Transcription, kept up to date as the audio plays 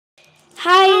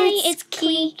Hi, it's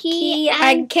Kiki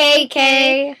and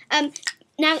KK.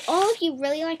 Now all of you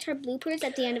really liked our bloopers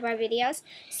at the end of our videos,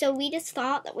 so we just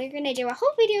thought that we're gonna do a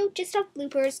whole video just of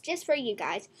bloopers, just for you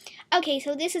guys. Okay,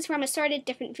 so this is from assorted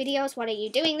different videos. What are you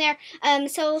doing there?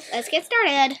 So let's get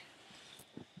started.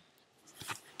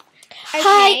 Okay.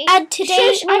 Hi, and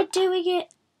today we're doing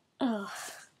it. Oh,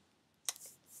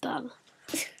 bum.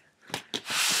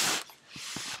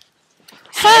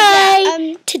 Hi.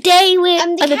 Yeah, today we're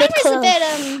the camera's a bit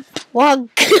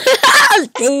wonk.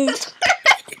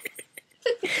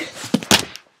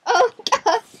 Oh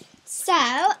God. So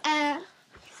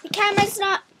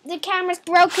the camera's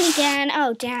broken again.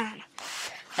 Oh damn.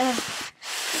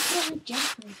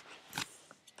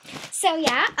 So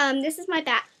yeah, this is my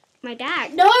bag.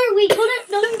 No, we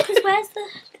couldn't. No, because where's the?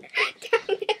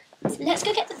 Let's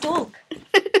go get the dog.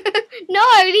 No,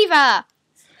 leave her.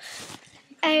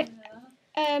 My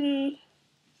nan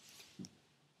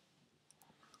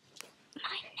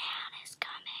is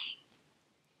coming.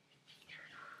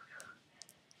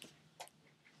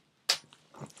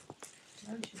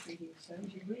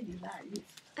 She's really late.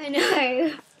 I know.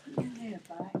 Yeah,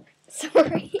 back.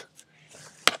 Sorry.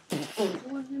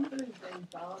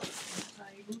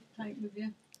 Take with you.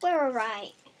 We're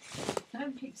alright.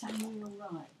 Don't keep saying we're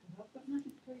alright, because I've got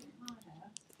nothing to eat in my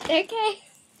house. Okay.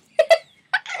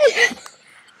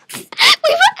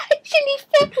 We've actually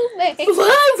filmed this.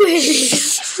 Why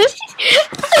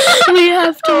we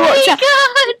have to watch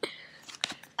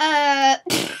Oh my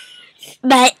God.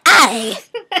 my eye.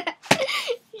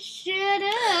 Shut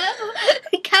up.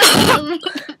 Come.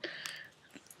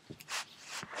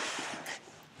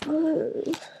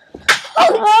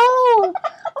 Oh,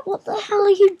 what the hell are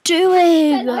you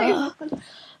doing? Why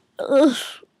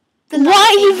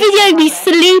are you videoing me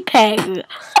sleeping?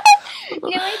 No,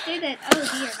 I didn't. Oh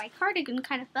dear, my cardigan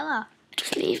kind of fell off.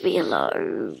 Just leave me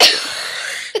alone.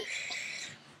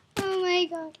 Oh my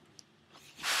God.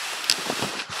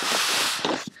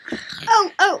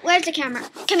 Oh, where's the camera?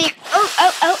 Come here.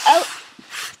 Oh.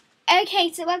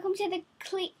 Okay, so welcome to the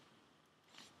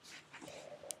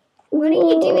What are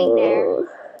you doing there?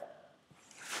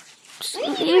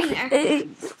 What are you doing there?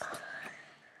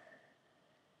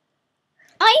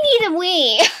 I need a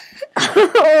wee.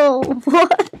 Oh,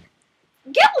 what?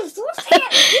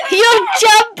 Your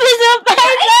jumper's up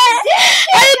my leg.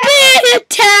 I'm being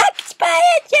attacked by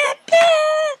a jumper.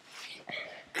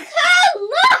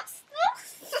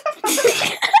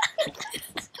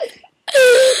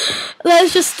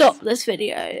 Let's just stop this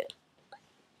video.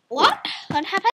 What? What happened?